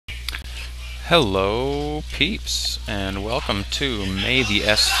Hello peeps, and welcome to May the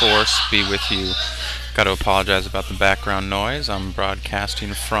S-Force be with you. Got to apologize about the background noise. I'm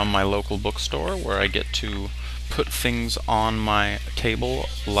broadcasting from my local bookstore where I get to put things on my table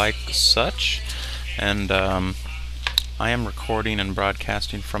like such, and I am recording and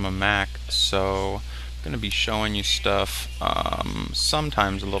broadcasting from a Mac, so I'm going to be showing you stuff,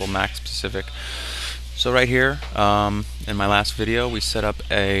 sometimes a little Mac specific. So right here, in my last video, we set up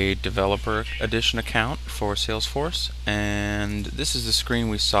a developer edition account for Salesforce, and this is the screen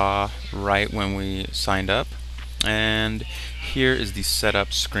we saw right when we signed up. And here is the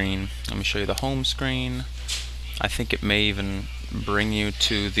setup screen. Let me show you the home screen. I think it may even bring you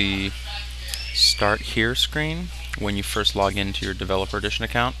to the Start Here screen when you first log into your developer edition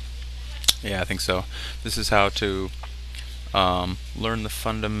account. Yeah, I think so. This is how to learn the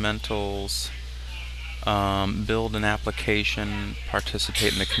fundamentals, build an application,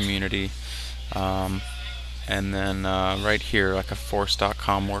 participate in the community, and then right here, like a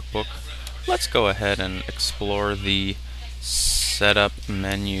force.com workbook. Let's go ahead and explore the setup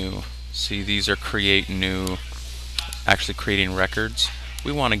menu. See, these are create new, actually creating records.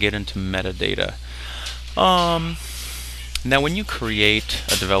 We want to get into metadata. Now when you create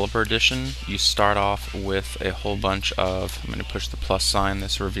a developer edition, you start off with a whole bunch of, I'm going to push the plus sign,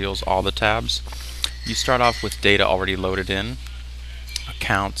 this reveals all the tabs. You start off with data already loaded in.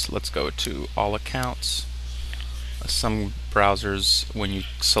 Accounts, let's go to all accounts. Some browsers, when you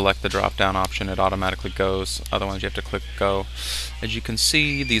select the drop down option, it automatically goes. Other ones you have to click go. As you can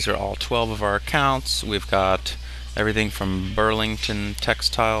see, these are all 12 of our accounts. We've got everything from Burlington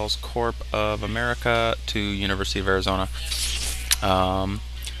Textiles Corp of America to University of Arizona.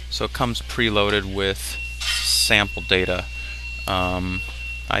 So it comes preloaded with sample data.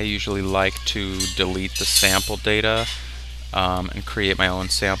 I usually like to delete the sample data and create my own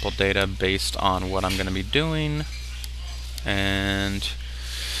sample data based on what I'm going to be doing. And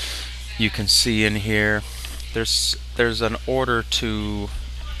you can see in here there's an order to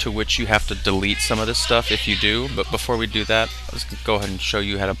which you have to delete some of this stuff if you do. But before we do that, let's go ahead and show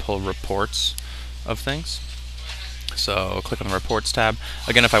you how to pull reports of things. So click on the reports tab.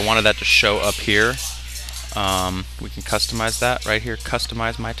 Again, if I wanted that to show up here, we can customize that right here.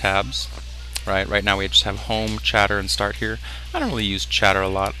 Customize my tabs. Right now we just have home, chatter, and start here. I don't really use chatter a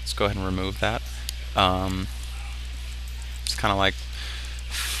lot. Let's go ahead and remove that. It's kind of like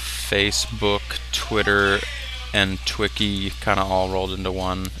Facebook, Twitter, and Twiki kind of all rolled into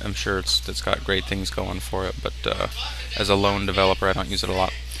one. I'm sure it's got great things going for it, but as a lone developer, I don't use it a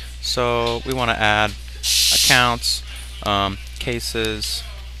lot. So we want to add accounts, cases,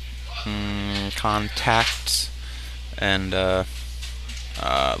 contacts, and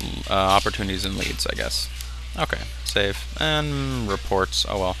opportunities and leads, I guess. Okay, save. And reports,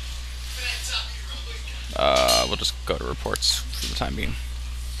 oh well. We'll just go to reports for the time being.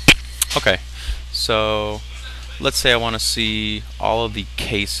 Okay, so let's say I want to see all of the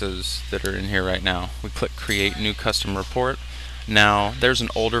cases that are in here right now. We click create new custom report. Now there's an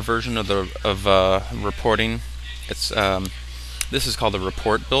older version of reporting. It's this is called the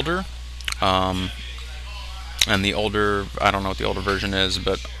report builder. And the older, I don't know what the older version is,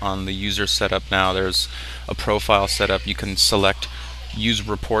 but on the user setup now there's a profile setup. You can select use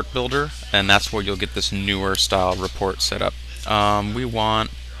report builder, and that's where you'll get this newer style report setup. We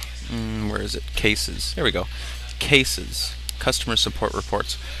want, where is it? Cases. There we go. Cases, customer support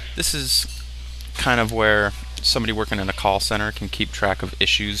reports. This is kind of where somebody working in a call center can keep track of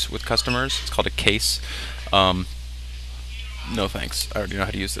issues with customers. It's called a case. No thanks, I already know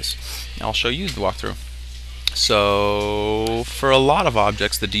how to use this. I'll show you the walkthrough. So for a lot of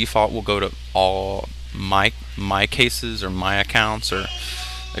objects, the default will go to all my cases or my accounts or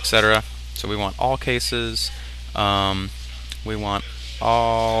etc. So we want all cases. We want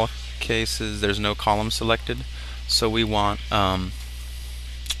all cases. There's no column selected, so we want I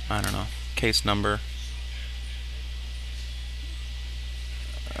don't know, case number.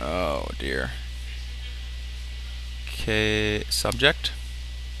 Oh dear. Okay, subject.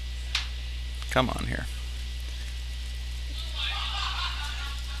 Come on here.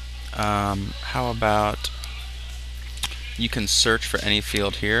 How about you can search for any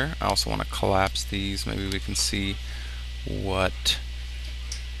field here. I also want to collapse these. Maybe we can see what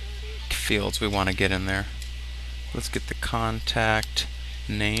fields we want to get in there. Let's get the contact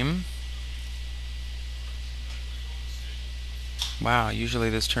name. Wow, usually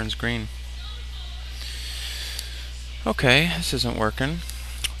this turns green. Okay, this isn't working.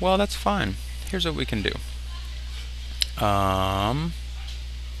 Well, that's fine. Here's what we can do.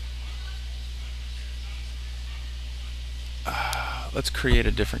 Let's create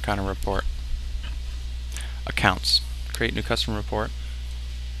a different kind of report. Accounts. Create new customer report.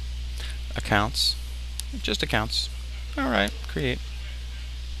 Accounts. Just accounts. Alright, create.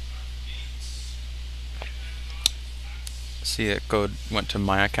 See, it went to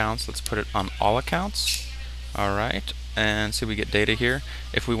my accounts. Let's put it on all accounts. Alright, and see, we get data here.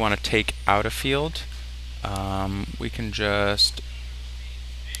 If we want to take out a field, we can just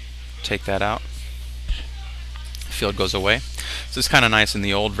take that out. Field goes away. So it's kind of nice. In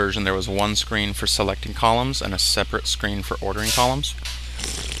the old version there was one screen for selecting columns and a separate screen for ordering columns.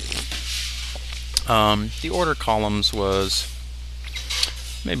 The order columns was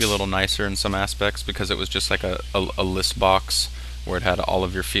maybe a little nicer in some aspects because it was just like a list box where it had all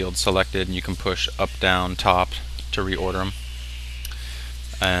of your fields selected and you can push up, down, top to reorder them.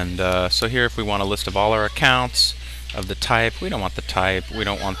 And so here, if we want a list of all our accounts of the type, we don't want the type, we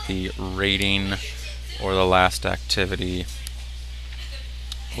don't want the rating or the last activity,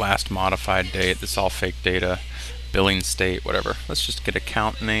 last modified date. This is all fake data, billing state, whatever. Let's just get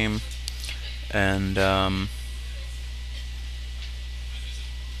account name, and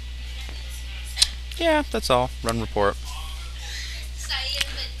yeah, that's all. Run report.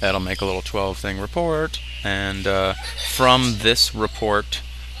 That'll make a little 12 thing report, and from this report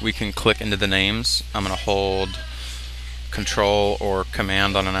we can click into the names. I'm going to hold Control or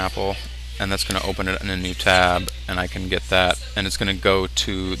Command on an Apple, and that's going to open it in a new tab, and I can get that, and it's going to go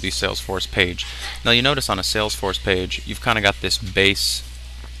to the Salesforce page. Now you notice on a Salesforce page you've kind of got this base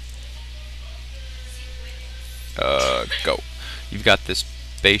you've got this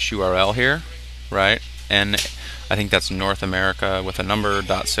base URL here, right? And I think that's North America with a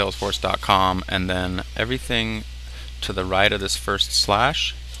number.salesforce.com, and then everything to the right of this first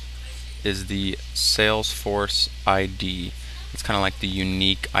slash is the Salesforce ID. It's kind of like the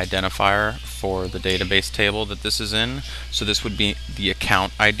unique identifier for the database table that this is in. So this would be the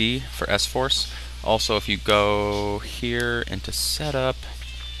account ID for S-Force. Also, if you go here into setup,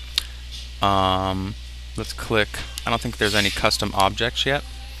 let's click, I don't think there's any custom objects yet.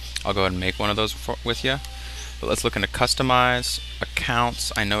 I'll go ahead and make one of those with you. But let's look into customize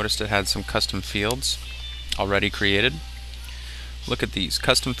accounts. I noticed it had some custom fields already created. Look at these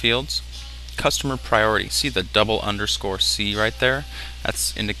custom fields. Customer priority. See the double underscore C right there?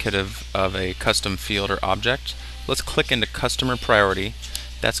 That's indicative of a custom field or object. Let's click into customer priority.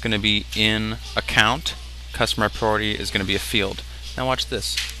 That's going to be in account. Customer priority is going to be a field. Now watch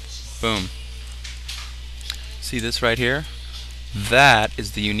this. Boom. See this right here? That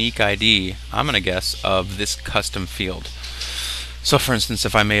is the unique ID, I'm going to guess, of this custom field. So for instance,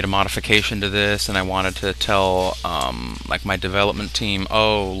 if I made a modification to this and I wanted to tell like my development team,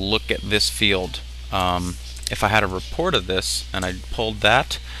 oh, look at this field, if I had a report of this and I pulled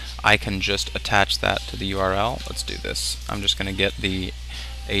that, I can just attach that to the URL. Let's do this. I'm just going to get the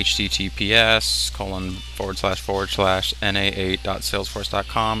https://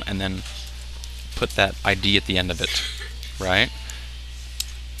 na8.salesforce.com and then put that ID at the end of it, right?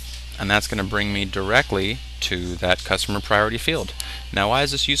 And that's going to bring me directly to that customer priority field. Now, why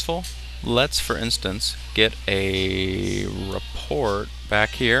is this useful? Let's, for instance, get a report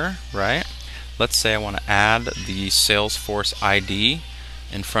back here, right? Let's say I want to add the Salesforce ID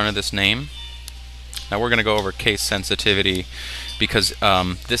in front of this name. Now we're going to go over case sensitivity because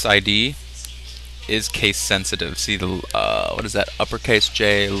this ID is case sensitive. See the what is that? Uppercase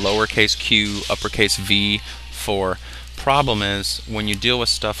J, lowercase q, uppercase V for. Problem is when you deal with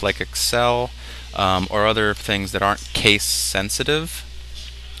stuff like Excel or other things that aren't case sensitive,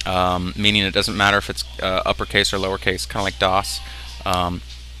 meaning it doesn't matter if it's uppercase or lowercase, kind of like DOS,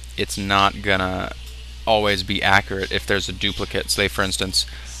 it's not gonna always be accurate if there's a duplicate. Say for instance,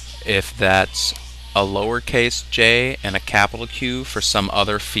 if that's a lowercase j and a capital Q for some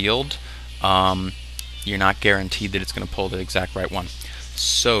other field, you're not guaranteed that it's going to pull the exact right one.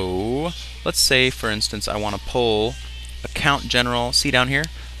 So let's say for instance I want to pull account general, see down here,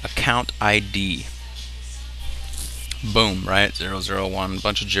 account ID. Boom, right? 001,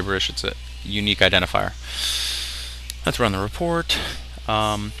 bunch of gibberish. It's a unique identifier. Let's run the report.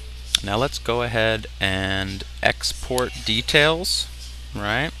 Now let's go ahead and export details,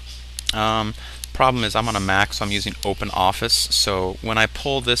 right? Problem is I'm on a Mac, so I'm using OpenOffice. So when I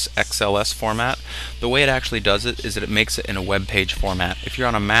pull this XLS format, the way it actually does it is that it makes it in a web page format. If you're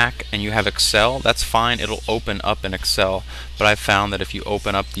on a Mac and you have Excel, that's fine, it'll open up in Excel. But I've found that if you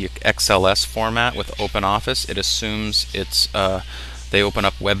open up the XLS format with OpenOffice, it assumes it's they open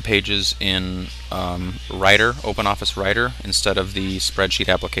up web pages in Writer, OpenOffice Writer, instead of the spreadsheet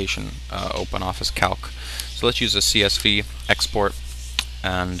application, OpenOffice Calc. So let's use a CSV export.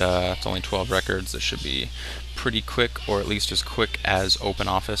 And it's only 12 records. This should be pretty quick, or at least as quick as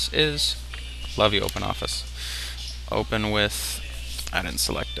OpenOffice is. Love you, OpenOffice. Open with, I didn't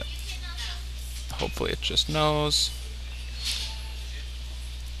select it. Hopefully it just knows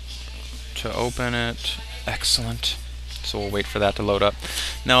to open it. Excellent. So we'll wait for that to load up.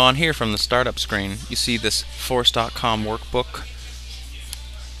 Now on here from the startup screen, you see this Force.com workbook.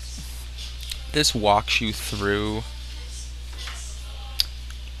 This walks you through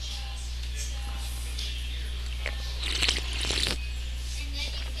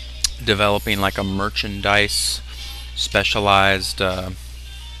developing like a merchandise specialized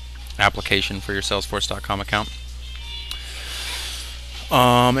application for your Salesforce.com account.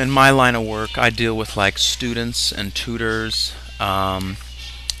 In my line of work, I deal with like students and tutors, and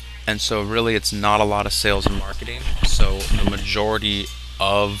so really it's not a lot of sales and marketing. So the majority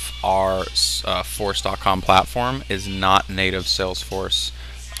of our Force.com platform is not native Salesforce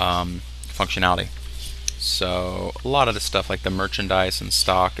functionality. So a lot of the stuff like the merchandise and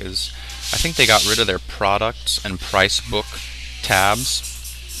stock is, I think they got rid of their products and price book tabs.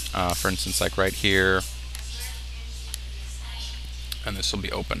 For instance, like right here, and this will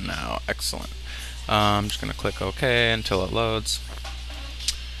be open now. Excellent. I'm just going to click OK until it loads.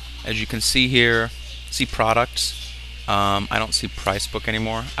 As you can see here, see products. I don't see price book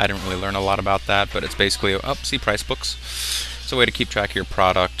anymore. I didn't really learn a lot about that, but it's basically, see price books. It's a way to keep track of your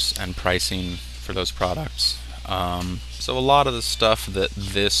products and pricing for those products. So a lot of the stuff that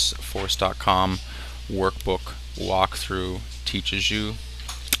this Force.com workbook walkthrough teaches you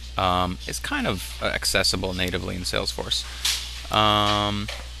is kind of accessible natively in Salesforce.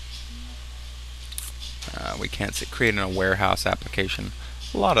 We can't see creating a warehouse application.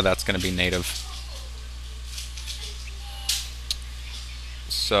 A lot of that's going to be native.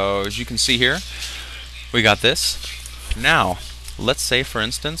 So as you can see here, we got this. Now, let's say for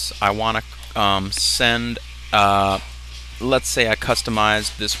instance I want to send, let's say I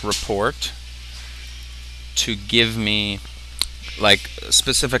customized this report to give me like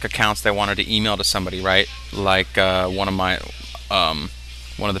specific accounts they wanted to email to somebody, right? Like one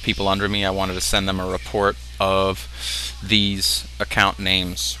of the people under me, I wanted to send them a report of these account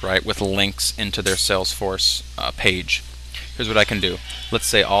names, right, with links into their Salesforce page. Here's what I can do. Let's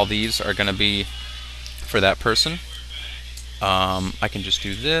say all these are going to be for that person. I can just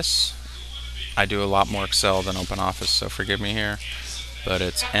do this. I do a lot more Excel than OpenOffice, so forgive me here. But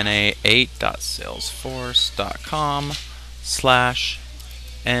it's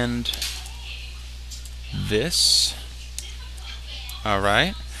na8.salesforce.com/and this.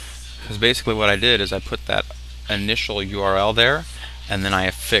 Alright, because basically what I did is I put that initial URL there and then I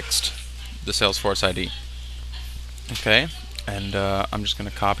affixed the Salesforce ID. Okay, and I'm just going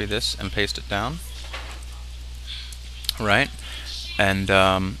to copy this and paste it down. Right, and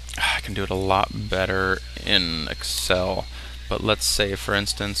I can do it a lot better in Excel, but let's say for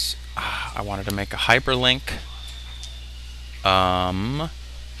instance I wanted to make a hyperlink.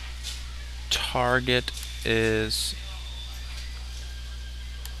 Target is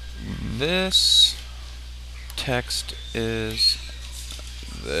this, text is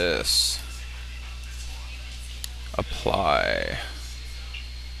this, apply,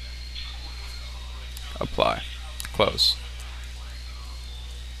 close.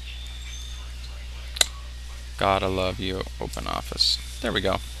 Gotta love you, OpenOffice. There we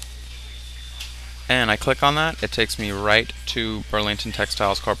go. And I click on that, it takes me right to Burlington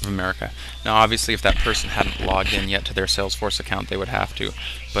Textiles Corp of America. Now obviously if that person hadn't logged in yet to their Salesforce account, they would have to.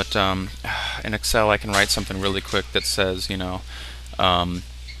 But in Excel I can write something really quick that says, you know,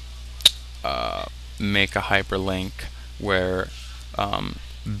 make a hyperlink where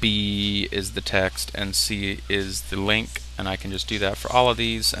B is the text and C is the link, and I can just do that for all of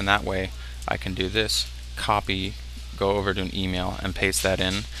these, and that way I can do this, copy, go over to an email and paste that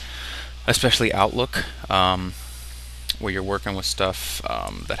in. Especially Outlook, where you're working with stuff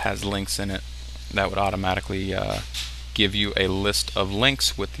that has links in it, that would automatically give you a list of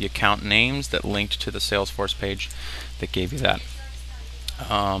links with the account names that linked to the Salesforce page that gave you that.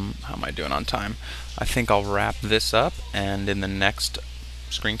 How am I doing on time? I think I'll wrap this up, and in the next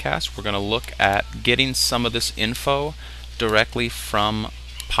screencast we're going to look at getting some of this info directly from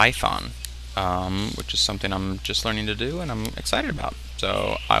Python, which is something I'm just learning to do and I'm excited about.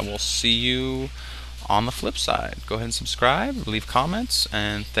 So I will see you on the flip side. Go ahead and subscribe, leave comments,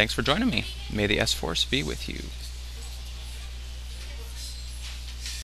 and thanks for joining me. May the S-Force be with you.